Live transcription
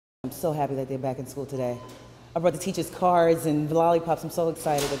I'm so happy that they're back in school today. I brought the teachers cards and lollipops. I'm so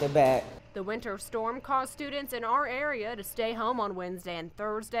excited that they're back. The winter storm caused students in our area to stay home on Wednesday and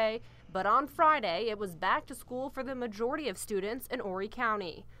Thursday, but on Friday it was back to school for the majority of students in Horry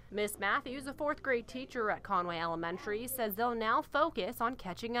County. Miss Matthews, a 4th grade teacher at Conway Elementary, says they'll now focus on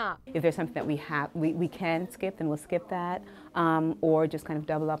catching up. If there's something that we can skip, then we'll skip that, or just kind of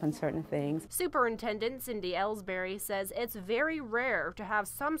double up on certain things. Superintendent Cindy Ellsbury says it's very rare to have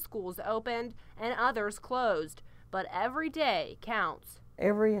some schools opened and others closed, but every day counts.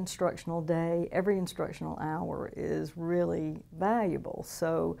 Every instructional day, every instructional hour is really valuable.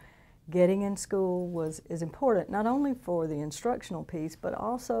 So getting in school is important, not only for the instructional piece, but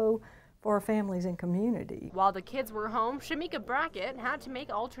also for our families and community. While the kids were home, Shamika Brackett had to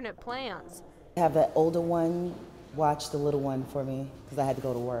make alternate plans. I have the older one watch the little one for me because I had to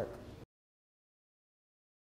go to work.